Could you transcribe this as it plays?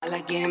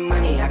like getting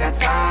money, I got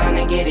time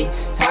to get it.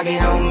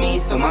 Target on me,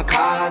 so my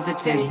car's a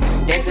tinny.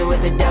 Dancing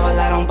with the devil,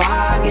 I don't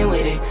bargain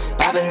with it.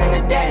 Bobbing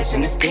in the dash,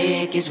 and the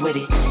stick is with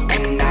it.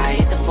 And I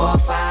hit the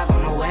 4-5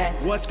 on the wet.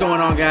 What's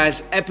going on,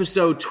 guys?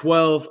 Episode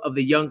 12 of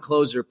the Young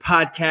Closer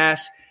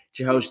podcast. It's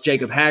your host,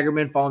 Jacob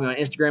Hagerman. Follow me on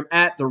Instagram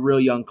at The Real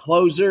Young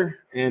Closer.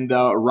 And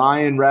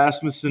Ryan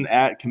Rasmussen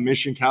at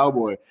Commission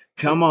Cowboy.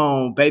 Come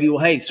on, baby. Well,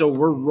 hey, so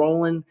we're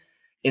rolling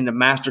in the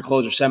Master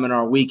Closer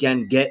Seminar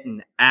weekend,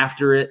 getting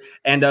after it.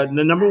 And the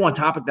number one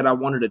topic that I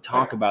wanted to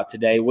talk about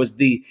today was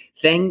the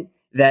thing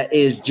that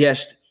is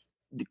just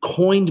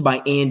coined by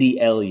Andy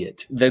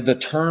Elliott, the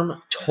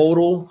term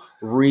total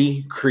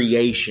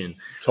recreation.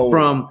 Totally.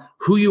 From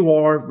who you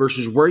are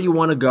versus where you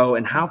want to go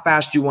and how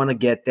fast you want to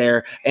get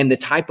there and the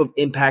type of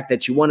impact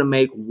that you want to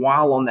make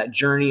while on that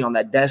journey, on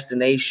that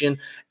destination,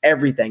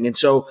 everything. And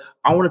so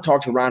I want to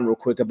talk to Ryan real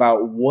quick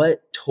about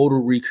what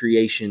total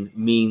recreation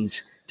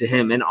means to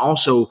him. And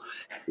also,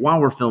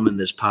 while we're filming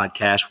this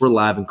podcast, we're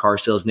live in Car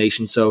Sales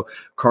Nation. So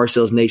Car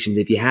Sales Nation,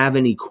 if you have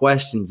any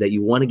questions that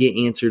you want to get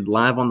answered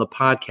live on the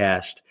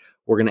podcast,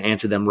 we're going to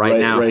answer them right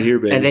now. Right here,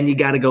 baby. And then you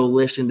got to go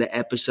listen to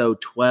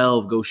episode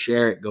 12. Go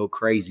share it. Go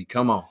crazy.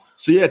 Come on.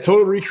 So, yeah,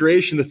 total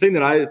recreation. The thing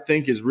that I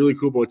think is really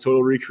cool about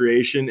total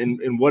recreation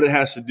and what it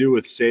has to do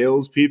with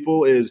sales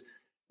people is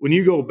when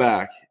you go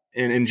back,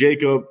 and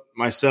Jacob,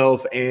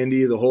 myself,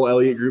 Andy, the whole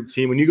Elliott Group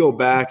team, when you go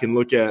back and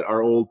look at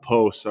our old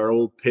posts, our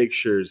old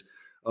pictures,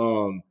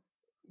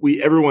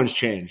 everyone's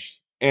changed.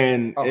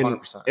 And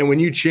 100%. And when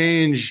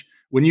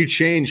you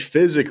change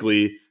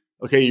physically,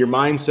 okay, your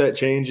mindset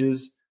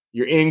changes.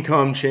 Your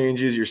income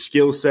changes, your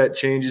skill set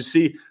changes.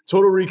 See,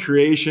 total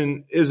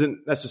recreation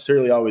isn't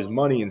necessarily always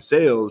money and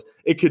sales.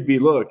 It could be,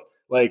 look,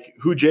 like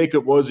who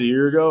Jacob was a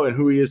year ago and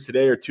who he is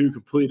today are two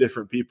completely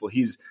different people.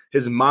 His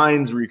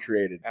mind's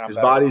recreated. His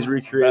body's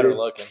recreated.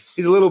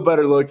 He's a little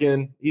better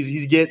looking.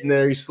 He's getting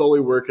there. He's slowly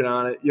working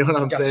on it. You know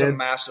what I'm saying? Got some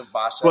massive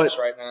biceps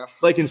right now.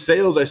 Like in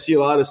sales, I see a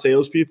lot of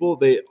salespeople,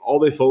 all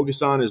they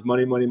focus on is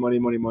money, money, money,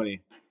 money,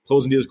 money.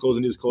 Closing deals,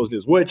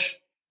 which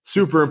 –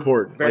 super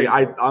important.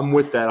 I'm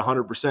with that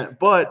 100%.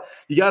 But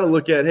you got to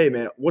look at, hey,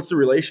 man, what's the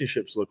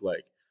relationships look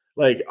like?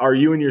 Like, are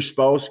you and your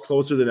spouse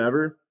closer than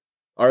ever?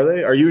 Are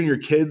they? Are you and your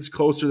kids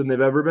closer than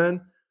they've ever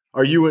been?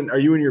 Are you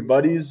and your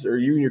buddies? Are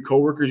you and your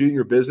coworkers? Are you and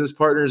your business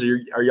partners?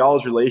 Are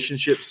y'all's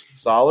relationships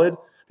solid?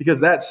 Because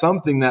that's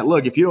something that,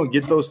 look, if you don't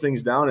get those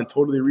things down and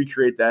totally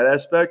recreate that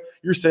aspect,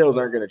 your sales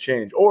aren't going to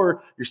change.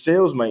 Or your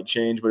sales might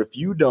change, but if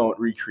you don't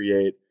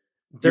recreate,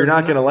 you're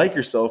not going to like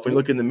yourself when you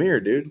look in the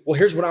mirror, dude. Well,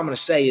 here's what I'm going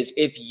to say is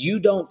if you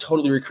don't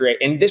totally recreate,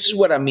 and this is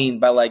what I mean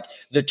by like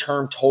the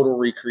term total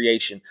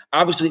recreation.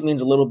 Obviously, it means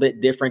a little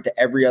bit different to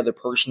every other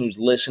person who's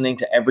listening,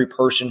 to every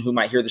person who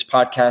might hear this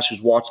podcast,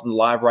 who's watching the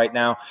live right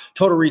now.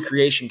 Total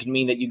recreation can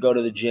mean that you go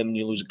to the gym and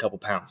you lose a couple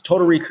pounds.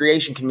 Total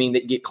recreation can mean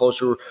that you get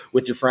closer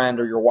with your friend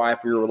or your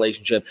wife or your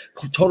relationship.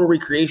 Total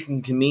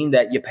recreation can mean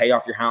that you pay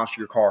off your house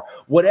or your car.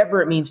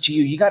 Whatever it means to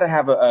you, you got to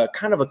have a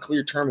kind of a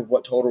clear term of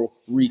what total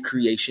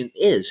recreation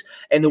is.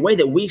 And the way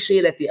that we see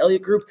it at the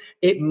Elliott Group,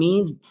 it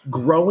means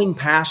growing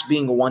past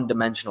being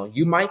one-dimensional.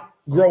 You might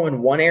grow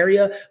in one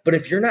area, but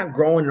if you're not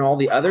growing in all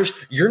the others,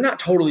 you're not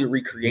totally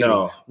recreating.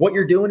 No. What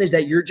you're doing is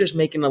that you're just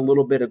making a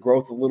little bit of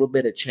growth, a little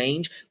bit of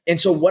change. And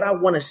so what I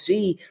want to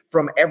see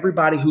from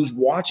everybody who's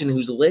watching,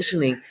 who's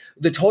listening,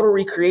 the total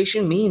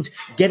recreation means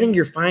getting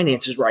your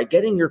finances right,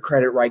 getting your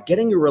credit right,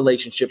 getting your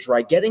relationships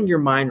right, getting your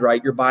mind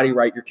right, your body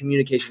right, your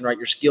communication right,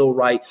 your skill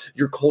right,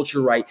 your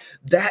culture right.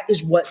 That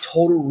is what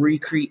total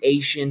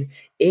recreation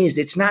is.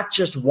 It's not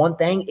just one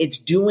thing. It's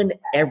doing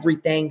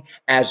everything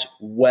as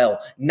well.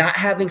 Not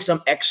having some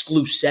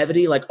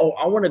exclusivity like, oh,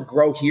 I want to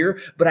grow here,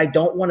 but I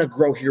don't want to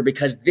grow here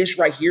because this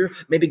right here,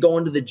 maybe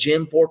going to the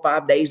gym 4 or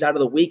 5 days out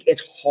of the week,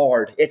 it's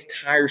hard. It's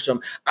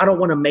tiresome. I don't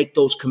want to make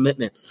those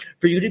commitments.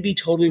 For you to be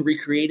totally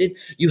recreated,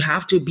 you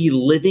have to be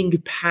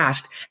living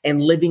past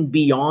and living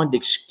beyond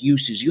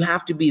excuses. You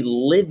have to be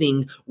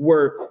living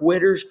where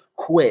quitters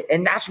quit.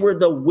 And that's where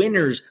the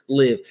winners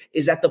live,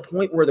 is at the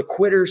point where the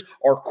quitters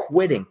are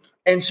quitting.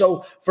 And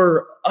so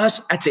for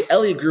us at the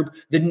Elliott Group,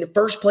 the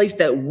first place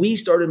that we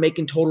started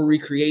making total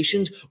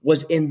recreations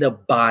was in the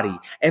body.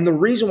 And the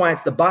reason why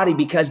it's the body,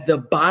 because the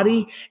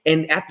body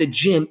and at the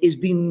gym is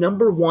the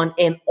number one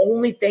and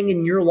only thing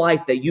in your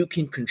life that you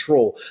can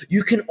control.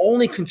 You can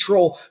only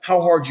control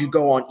how hard you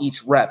go on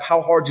each rep,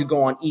 how hard you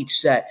go on each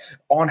set,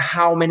 on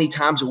how many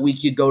times a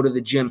week you go to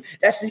the gym.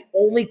 That's the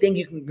only thing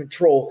you can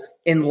control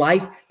in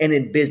life and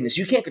in business.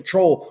 You can't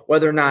control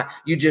whether or not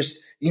you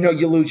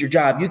lose your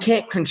job. You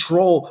can't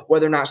control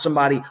whether or not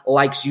somebody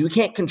likes you. You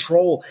can't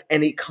control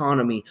an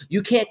economy.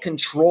 You can't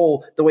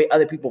control the way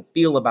other people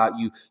feel about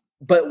you.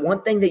 But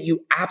one thing that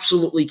you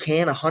absolutely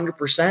can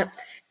 100%,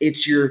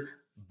 it's your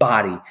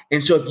body.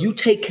 And so if you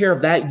take care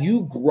of that,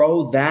 you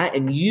grow that,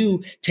 and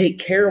you take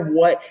care of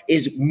what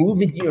is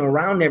moving you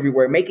around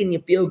everywhere, making you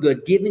feel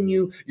good, giving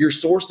you your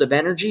source of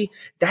energy,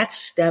 that's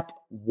step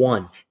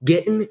one.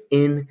 Getting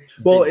in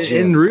the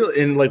gym.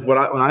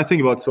 When I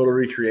think about total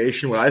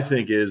recreation, what I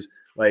think is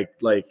like,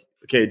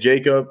 okay,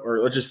 Jacob, or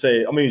let's just say,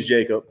 I'm going to use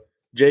Jacob.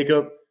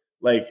 Jacob,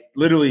 like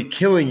literally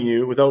killing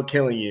you without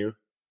killing you.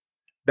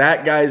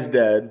 That guy's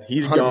dead.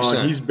 He's 100%.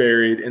 gone. He's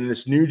buried. And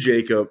this new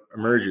Jacob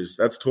emerges.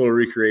 That's total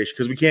recreation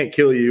because we can't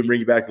kill you and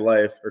bring you back to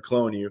life or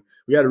clone you.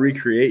 We got to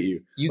recreate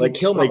you. You can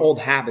kill my old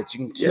habits.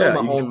 You can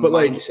kill my own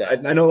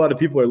mindset. I know a lot of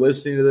people are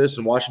listening to this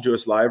and watching to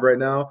us live right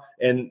now,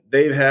 and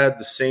they've had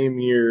the same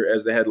year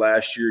as they had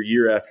last year,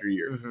 year after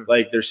year. Mm-hmm.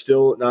 Like they're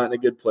still not in a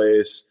good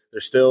place. They're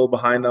still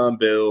behind on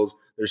bills.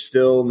 They're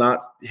still not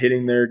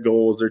hitting their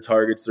goals, their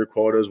targets, their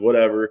quotas,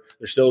 whatever.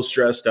 They're still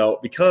stressed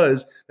out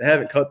because they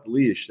haven't cut the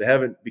leash. They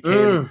haven't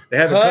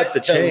cut the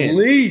chain.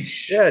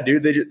 Leash. Yeah,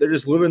 dude. They're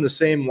just living the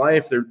same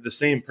life. They're the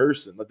same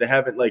person. Like they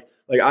haven't like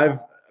I've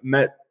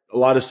met a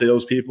lot of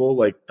salespeople,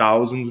 like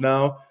thousands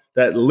now,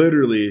 that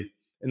literally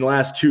in the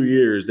last 2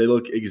 years, they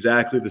look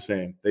exactly the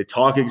same. They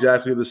talk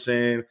exactly the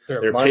same.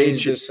 Their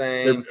money's the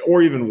same.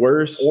 Or even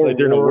worse. Like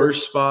they're in a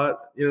worse spot.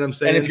 You know what I'm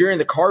saying? And if you're in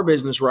the car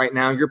business right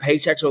now, your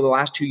paychecks over the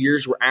last 2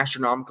 years were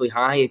astronomically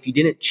high. If you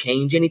didn't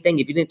change anything,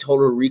 if you didn't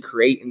totally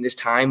recreate in this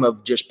time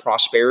of just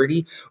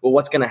prosperity, well,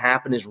 what's going to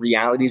happen is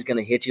reality is going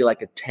to hit you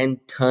like a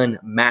 10-ton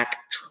Mack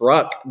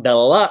truck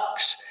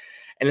deluxe.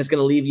 And it's going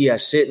to leave you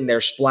sitting there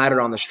splattered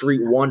on the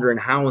street wondering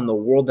how in the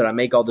world did I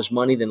make all this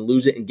money, then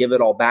lose it and give it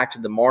all back to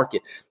the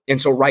market.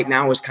 And so right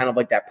now is kind of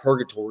like that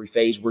purgatory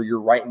phase where you're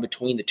right in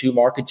between the two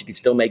markets. You can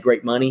still make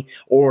great money,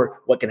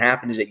 or what can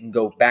happen is it can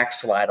go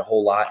backslide a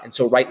whole lot. And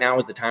so right now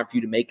is the time for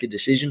you to make the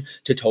decision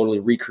to totally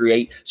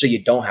recreate so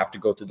you don't have to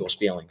go through those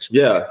feelings.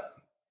 Yeah,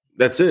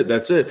 that's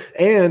it.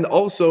 And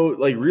also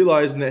like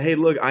realizing that, hey,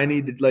 look, I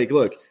need to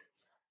look,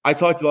 I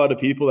talk to a lot of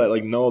people that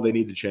like know they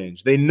need to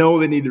change. They know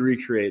they need to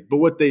recreate. But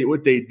what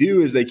they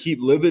do is they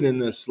keep living in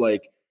this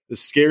like the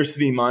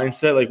scarcity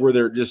mindset, like where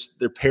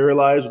they're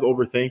paralyzed with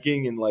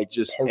overthinking and like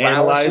just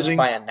analyzing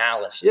by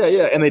analysis.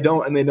 Yeah. And they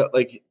don't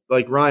like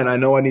Ryan, I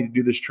know I need to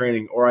do this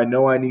training, or I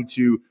know I need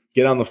to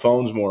get on the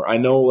phones more. I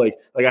know like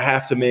I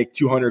have to make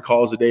 200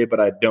 calls a day,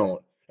 but I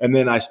don't. And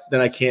then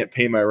I can't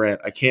pay my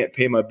rent. I can't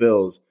pay my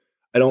bills.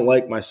 I don't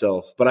like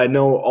myself, but I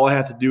know all I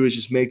have to do is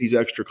just make these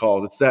extra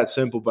calls. It's that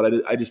simple, but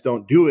I just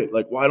don't do it.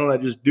 Like, why don't I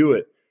just do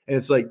it? And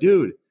it's like,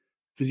 dude,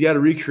 because you got to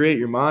recreate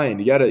your mind.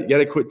 You got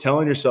to quit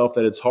telling yourself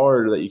that it's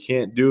hard, or that you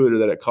can't do it, or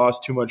that it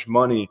costs too much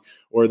money,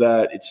 or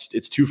that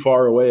it's too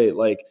far away.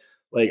 Like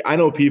I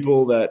know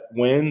people that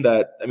win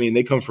that, I mean,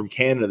 they come from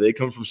Canada, they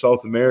come from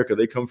South America,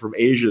 they come from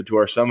Asia to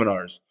our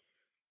seminars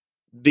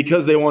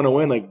because they want to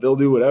win. Like they'll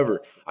do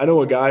whatever. I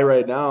know a guy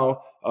right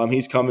now.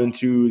 He's coming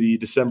to the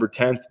December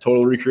 10th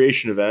Total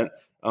Recreation event.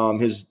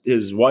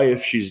 His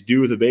wife, she's due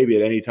with a baby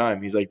at any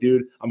time. He's like,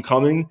 dude, I'm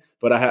coming,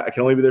 but I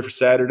can only be there for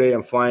Saturday.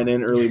 I'm flying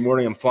in early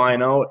morning. I'm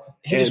flying out.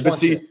 But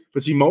see,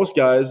 most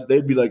guys,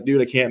 they'd be like, dude,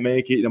 I can't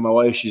make it. You know, my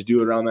wife, she's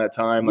due around that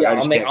time. Like,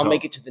 I'll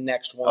make it to the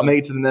next one. I'll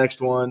make it to the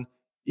next one.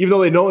 Even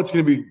though they know it's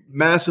going to be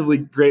massively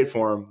great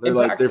for them. They're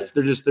like,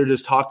 they're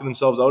just talking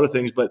themselves out of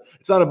things, but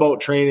it's not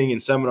about training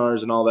and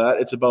seminars and all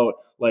that. It's about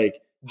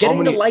like,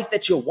 getting the life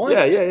that you want.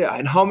 Yeah.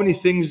 And how many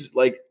things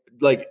like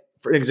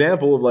for an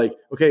example of like,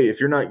 okay, if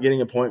you're not getting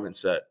appointment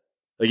set,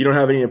 like you don't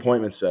have any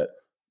appointment set,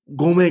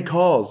 go make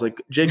calls. Like,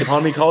 Jacob,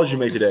 how many calls you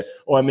make today?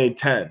 Oh, I made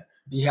 10.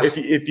 Yeah.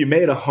 If you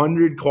made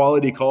 100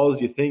 quality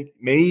calls, you think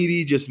maybe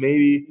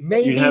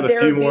you'd have a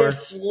few more. A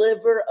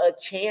sliver, a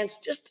chance,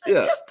 just a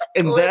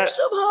glimpse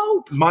of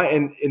hope.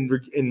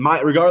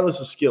 Regardless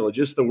of skill,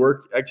 just the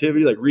work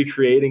activity, like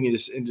recreating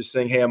and just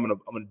saying, hey, I'm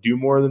gonna do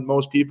more than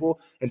most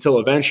people until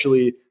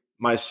eventually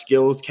my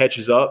skills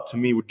catches up to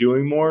me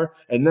doing more,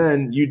 and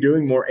then you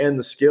doing more and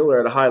the skill are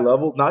at a high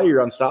level. Now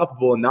you're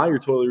unstoppable, and now you're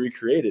totally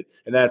recreated.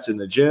 And that's in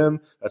the gym.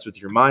 That's with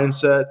your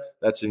mindset.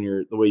 That's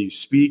in the way you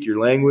speak, your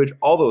language,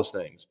 all those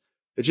things.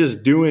 It's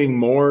just doing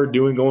more,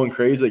 going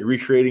crazy, like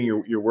recreating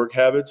your work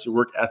habits, your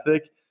work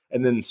ethic,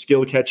 and then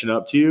skill catching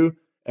up to you.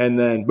 And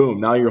then boom,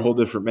 now you're a whole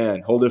different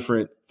man, whole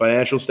different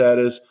financial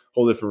status,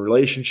 whole different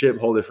relationship,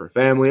 whole different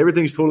family.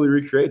 Everything's totally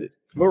recreated.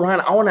 But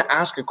Ryan, I want to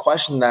ask a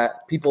question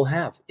that people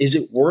have. Is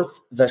it worth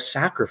the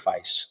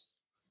sacrifice?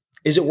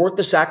 Is it worth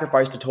the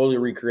sacrifice to totally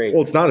recreate?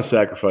 Well, it's not a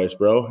sacrifice,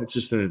 bro. It's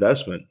just an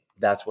investment.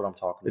 That's what I'm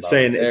talking about.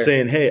 It's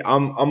saying, hey,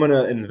 I'm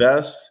gonna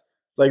invest.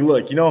 Like,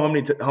 look, you know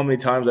how many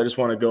times I just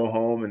want to go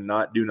home and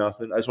not do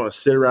nothing. I just want to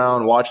sit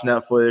around, watch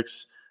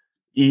Netflix,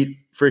 eat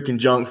freaking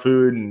junk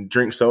food, and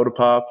drink soda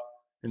pop.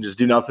 And just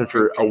do nothing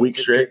for a week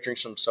straight. Drink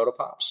some soda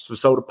pops. Some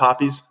soda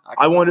poppies.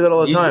 I want to do that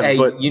all the time. Hey,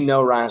 but you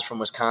know Ryan's from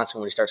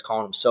Wisconsin when he starts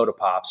calling them soda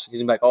pops.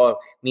 He's gonna be like, "Oh,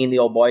 me and the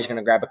old boy's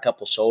gonna grab a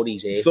couple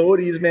sodies, eh?"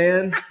 Sodies,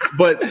 man.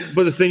 but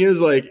the thing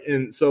is, like,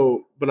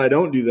 but I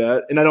don't do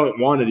that, and I don't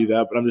want to do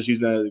that. But I'm just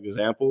using that as an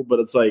example. But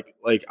it's like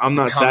I'm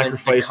not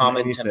sacrificing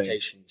common anything.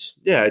 Temptations.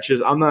 Yeah, it's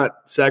just I'm not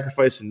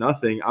sacrificing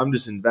nothing. I'm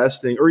just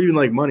investing, or even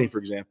like money, for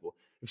example.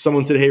 If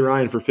someone said, hey,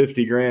 Ryan, for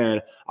 $50,000,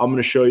 I'm going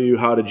to show you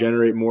how to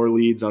generate more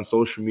leads on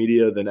social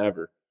media than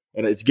ever.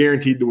 And it's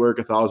guaranteed to work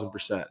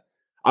 1,000%.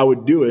 I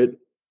would do it.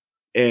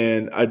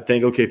 And I'd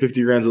think, okay,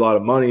 $50,000 is a lot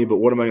of money, but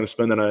what am I going to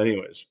spend that on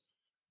anyways?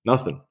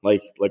 Nothing.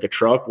 Like a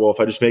truck. Well, if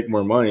I just make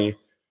more money,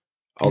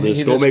 I'll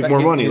just go make more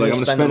money. Like I'm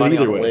going to spend it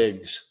either way.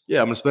 Wigs. Yeah,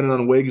 I'm going to spend it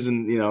on wigs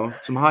and,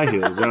 some high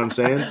heels. You know what I'm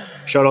saying?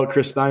 Shout out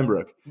Chris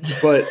Steinbrook.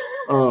 But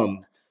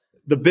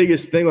the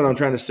biggest thing what I'm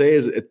trying to say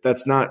is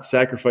that's not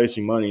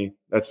sacrificing money.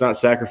 That's not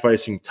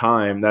sacrificing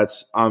time.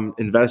 I'm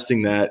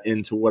investing that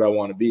into what I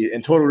want to be.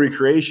 In Total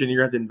Recreation,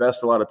 you're going to have to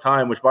invest a lot of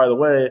time, which, by the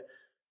way,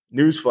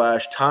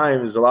 newsflash,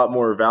 time is a lot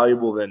more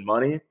valuable than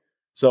money.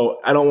 So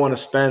I don't want to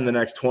spend the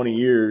next 20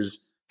 years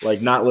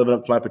like not living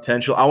up to my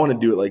potential. I want to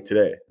do it like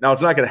today. Now,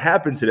 it's not going to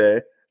happen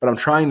today, but I'm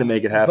trying to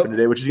make it happen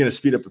today, which is going to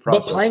speed up the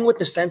process. But playing with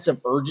the sense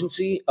of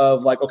urgency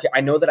of like, okay,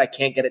 I know that I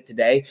can't get it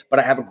today, but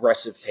I have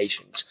aggressive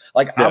patience.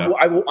 Like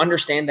I will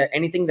understand that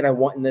anything that I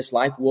want in this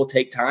life will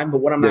take time. But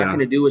what I'm not going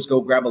to do is go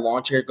grab a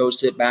lawn chair, go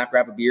sit back,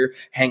 grab a beer,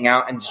 hang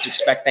out, and just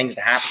expect things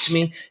to happen to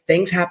me.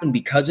 Things happen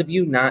because of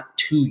you, not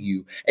to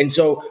you. And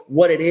so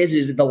what it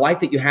is the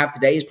life that you have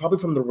today is probably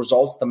from the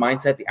results, the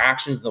mindset, the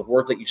actions, the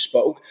words that you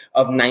spoke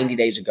of 90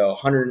 days ago,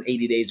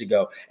 180 days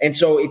ago. And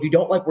so if you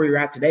don't like where you're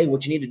at today,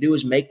 what you need to do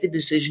is make the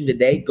decision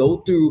today, go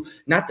through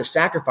not the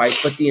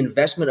sacrifice, but the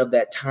investment of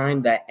that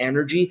time, that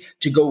energy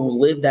to go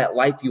live that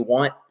life you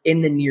want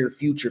in the near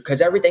future.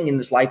 Because everything in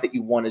this life that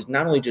you want is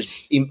not only just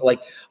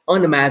like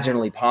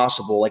unimaginably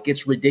possible, like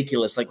it's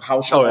ridiculous, like how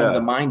strong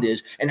the mind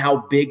is and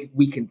how big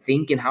we can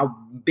think and how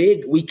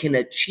big we can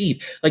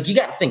achieve. Like you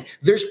got to think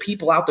there's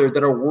people out there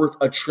that are worth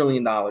 $1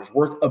 trillion,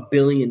 worth $1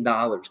 billion.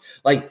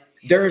 Like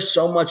there is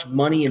so much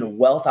money and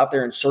wealth out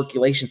there in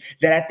circulation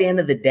that at the end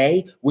of the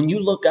day, when you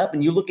look up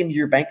and you look into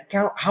your bank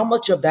account, how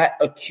much of that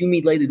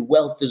accumulated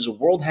wealth does the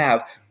world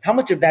have? How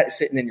much of that is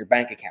sitting in your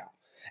bank account?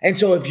 And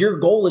so if your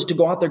goal is to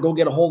go out there, go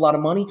get a whole lot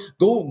of money,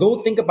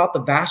 go think about the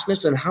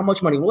vastness and how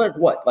much money,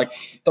 like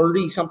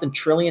 30 something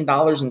trillion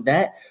dollars in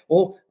debt.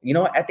 Well,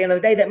 at the end of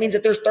the day, that means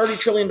that there's $30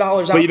 trillion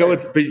out there.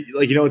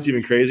 What's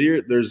even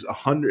crazier? There's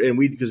 100, and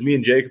because me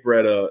and Jacob were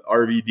at a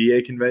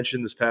RVDA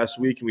convention this past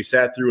week, and we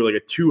sat through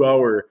like a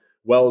 2-hour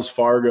Wells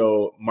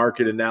Fargo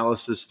market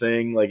analysis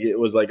thing. Like it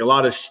was like a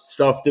lot of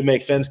stuff didn't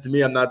make sense to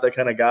me. I'm not that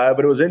kind of guy,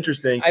 but it was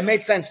interesting. It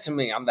made sense to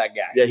me. I'm that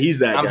guy. Yeah, he's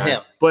that guy. I'm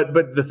him. But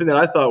the thing that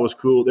I thought was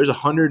cool, there's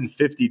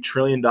 $150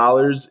 trillion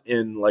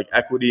in like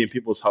equity in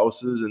people's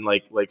houses and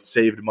like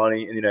saved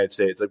money in the United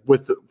States, like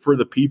for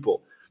the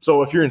people.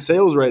 So if you're in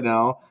sales right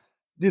now,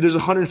 dude, there's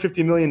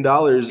 $150 million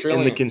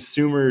in the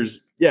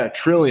consumers. Yeah,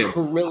 trillion.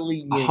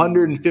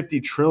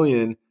 150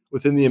 trillion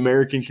within the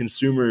American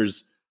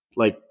consumers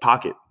like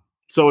pocket.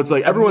 So it's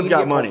like everyone's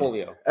got money.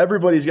 Portfolio.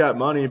 Everybody's got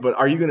money, but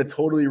are you going to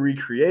totally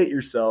recreate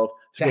yourself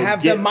to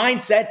have the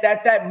mindset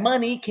that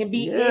money can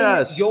be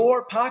in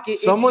your pocket?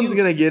 Someone's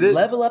going to get it.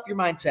 Level up your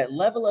mindset,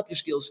 level up your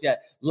skill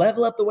set,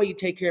 level up the way you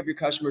take care of your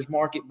customers,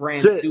 market,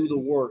 brand, do the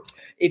work.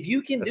 If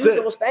you can do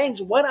those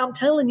things, what I'm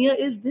telling you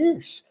is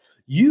this: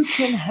 you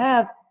can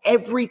have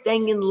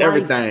everything in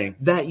life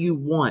that you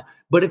want.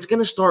 But it's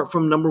going to start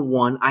from number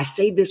one. I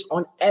say this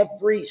on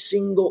every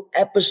single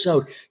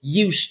episode.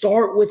 You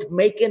start with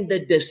making the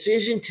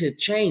decision to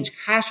change.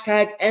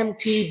 #MTDTC.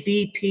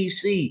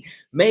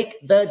 Make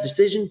the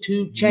decision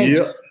to change.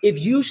 Yep. If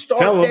you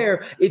start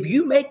there, if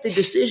you make the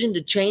decision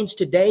to change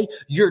today,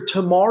 your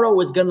tomorrow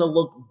is going to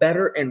look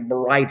better and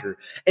brighter.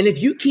 And if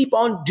you keep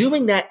on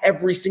doing that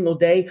every single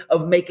day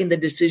of making the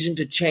decision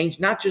to change,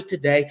 not just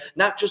today,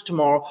 not just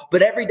tomorrow,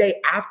 but every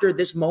day after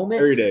this moment,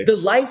 the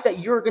life that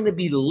you're going to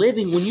be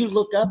living when you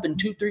look up in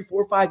 2, 3,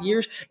 4, 5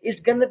 years is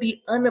going to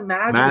be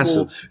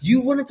unimaginable. Massive. You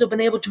wouldn't have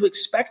been able to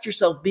expect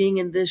yourself being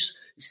in this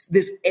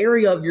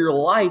area of your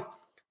life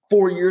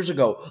 4 years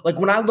ago. Like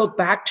when I look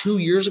back 2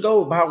 years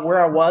ago about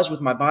where I was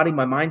with my body,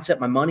 my mindset,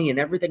 my money, and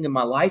everything in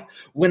my life,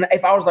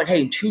 if I was like,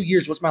 hey, in 2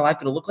 years, what's my life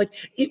going to look like?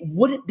 It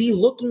wouldn't be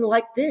looking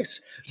like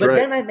this. But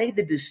then I made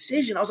the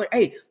decision. I was like,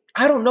 hey,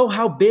 I don't know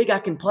how big I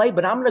can play,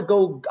 but I'm gonna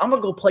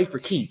go play for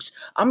keeps.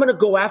 I'm gonna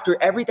go after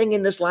everything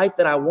in this life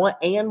that I want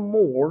and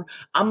more.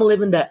 I'm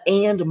living the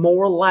and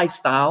more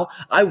lifestyle.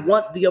 I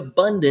want the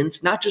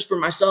abundance, not just for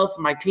myself,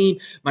 my team,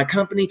 my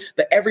company,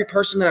 but every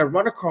person that I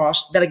run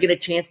across that I get a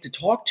chance to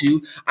talk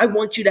to. I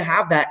want you to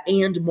have that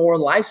and more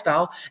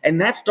lifestyle.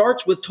 And that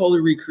starts with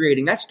totally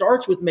recreating. That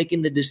starts with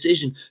making the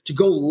decision to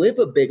go live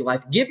a big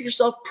life. Give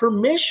yourself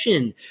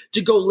permission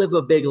to go live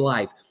a big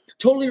life.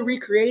 Totally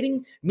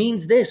recreating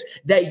means this,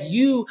 that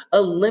you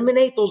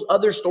eliminate those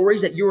other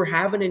stories that you were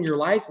having in your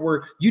life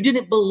where you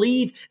didn't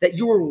believe that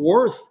you were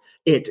worth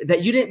it,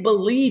 that you didn't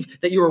believe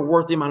that you were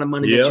worth the amount of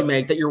money that you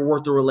make, that you're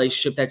worth the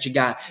relationship that you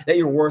got, that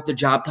you're worth the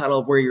job title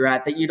of where you're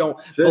at, that you don't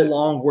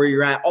belong where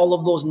you're at. All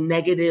of those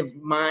negative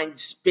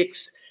minds,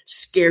 fixed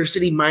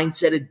scarcity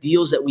mindset of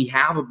deals that we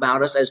have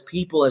about us as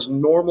people, as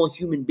normal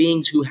human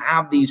beings who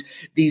have these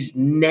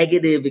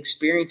negative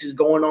experiences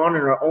going on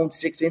in our own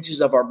 6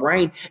 inches of our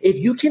brain. If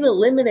you can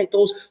eliminate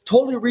those,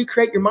 totally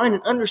recreate your mind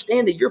and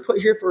understand that you're put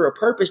here for a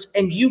purpose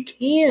and you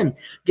can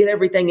get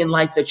everything in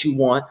life that you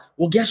want.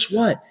 Well, guess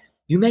what?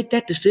 You make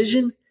that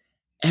decision,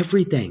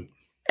 everything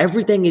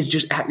is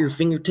just at your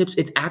fingertips.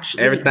 It's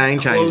actually everything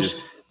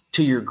changes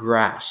to your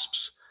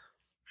grasps.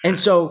 And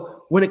so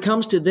when it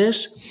comes to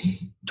this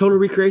total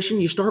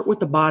recreation, you start with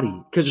the body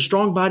because a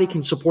strong body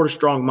can support a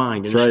strong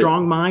mind. And a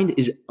strong mind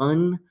is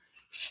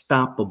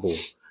unstoppable.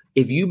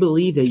 If you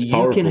believe that you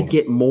powerful. can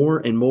get more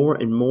and more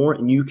and more,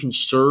 and you can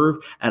serve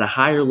at a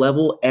higher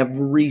level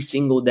every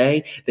single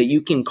day, that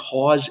you can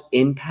cause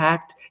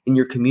impact in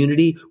your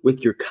community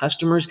with your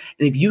customers,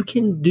 and if you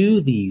can do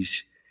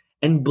these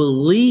and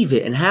believe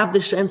it and have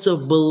the sense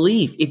of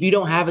belief, if you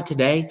don't have it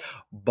today,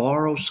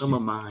 borrow some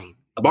of mine.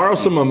 Borrow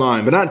some of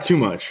mine, but not too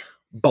much.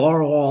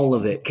 Borrow all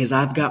of it, because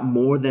I've got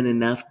more than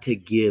enough to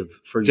give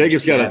for you.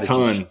 Jacob's got a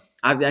ton.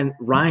 And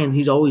Ryan,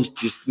 he's always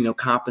just,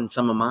 copping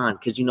some of mine,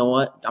 because you know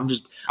what? I'm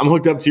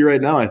hooked up to you right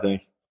now, I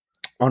think.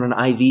 On an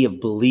IV of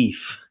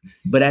belief.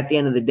 But at the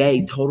end of the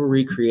day, Total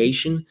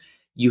Recreation,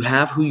 you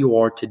have who you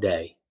are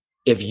today.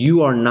 If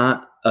you are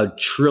not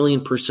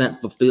 1,000,000,000%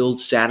 fulfilled,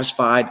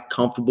 satisfied,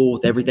 comfortable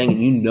with everything,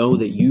 and you know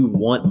that you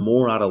want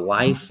more out of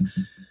life,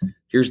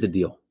 here's the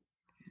deal.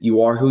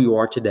 You are who you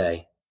are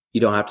today.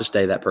 You don't have to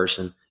stay that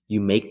person. You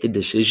make the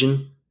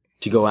decision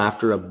to go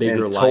after a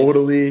bigger life.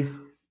 Totally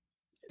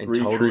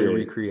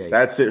recreate.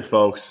 That's it,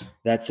 folks.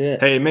 That's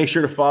it. Hey, make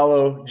sure to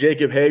follow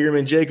Jacob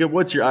Hagerman. Jacob,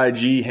 what's your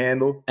IG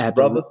handle? At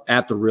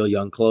the Real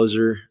Young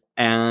Closer,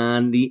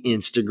 and the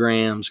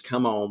Instagrams.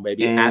 Come on,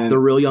 baby. And at the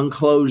Real Young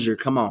Closer.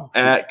 Come on.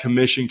 At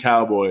Commission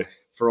Cowboy.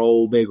 For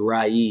old big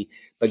Rai.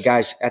 But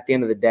guys, at the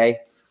end of the day,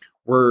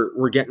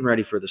 we're getting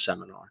ready for the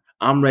seminar.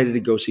 I'm ready to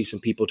go see some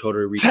people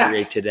totally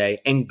recreate today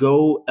and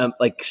go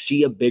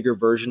see a bigger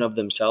version of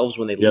themselves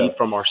when they leave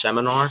from our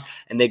seminar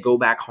and they go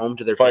back home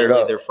to their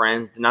family, their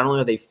friends. Not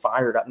only are they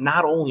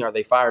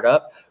fired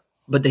up,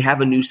 but they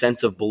have a new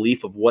sense of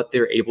belief of what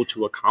they're able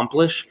to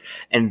accomplish.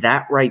 And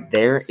that right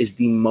there is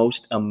the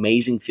most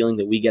amazing feeling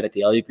that we get at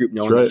the Elliott Group,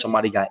 knowing that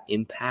somebody got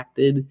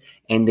impacted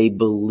and they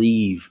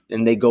believe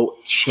and they go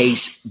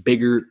chase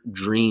bigger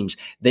dreams.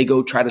 They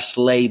go try to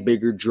slay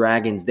bigger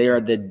dragons. They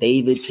are the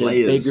David to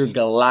bigger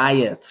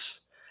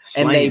Goliaths.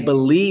 And they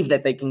believe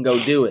that they can go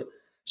do it.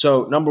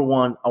 So number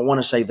one, I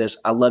want to say this.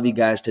 I love you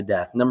guys to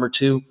death. Number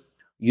two,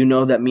 you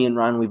know that me and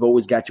Ryan, we've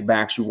always got your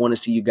backs. We want to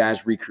see you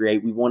guys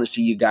recreate. We want to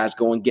see you guys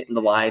go and get in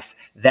the life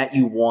that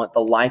you want,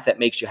 the life that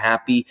makes you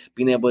happy,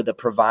 being able to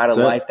provide a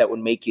life that would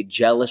make you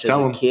jealous as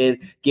a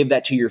kid. Give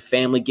that to your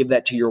family. Give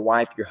that to your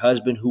wife, your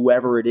husband,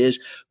 whoever it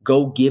is.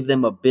 Go give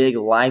them a big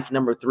life.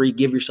 Number three,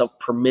 give yourself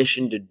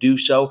permission to do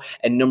so.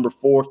 And number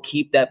four,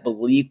 keep that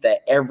belief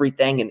that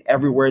everything and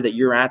everywhere that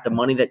you're at, the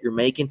money that you're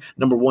making,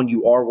 number one,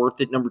 you are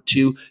worth it. Number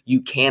two,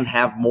 you can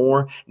have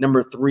more.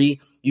 Number three,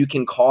 you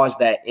can cause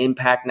that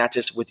impact, not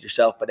just with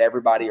yourself, but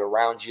everybody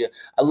around you.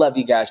 I love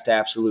you guys to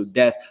absolute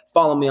death.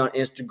 Follow me on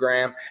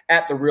Instagram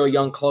at The Real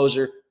Young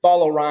Closer.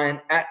 Follow Ryan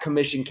at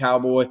Commission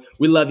Cowboy.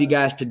 We love you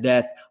guys to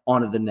death.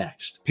 On to the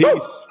next. Peace.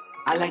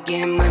 I like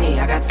getting money,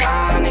 I got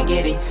time to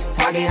get it.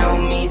 Target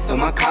on me, so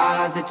my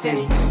car's a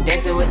tinted.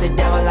 Dancing with the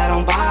devil, I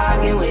don't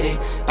bargain with it.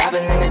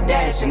 Bobbing in the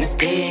dash, and the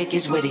stick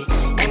is with it.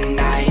 And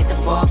I hit the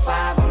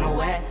 4-5 on the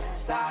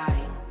west side.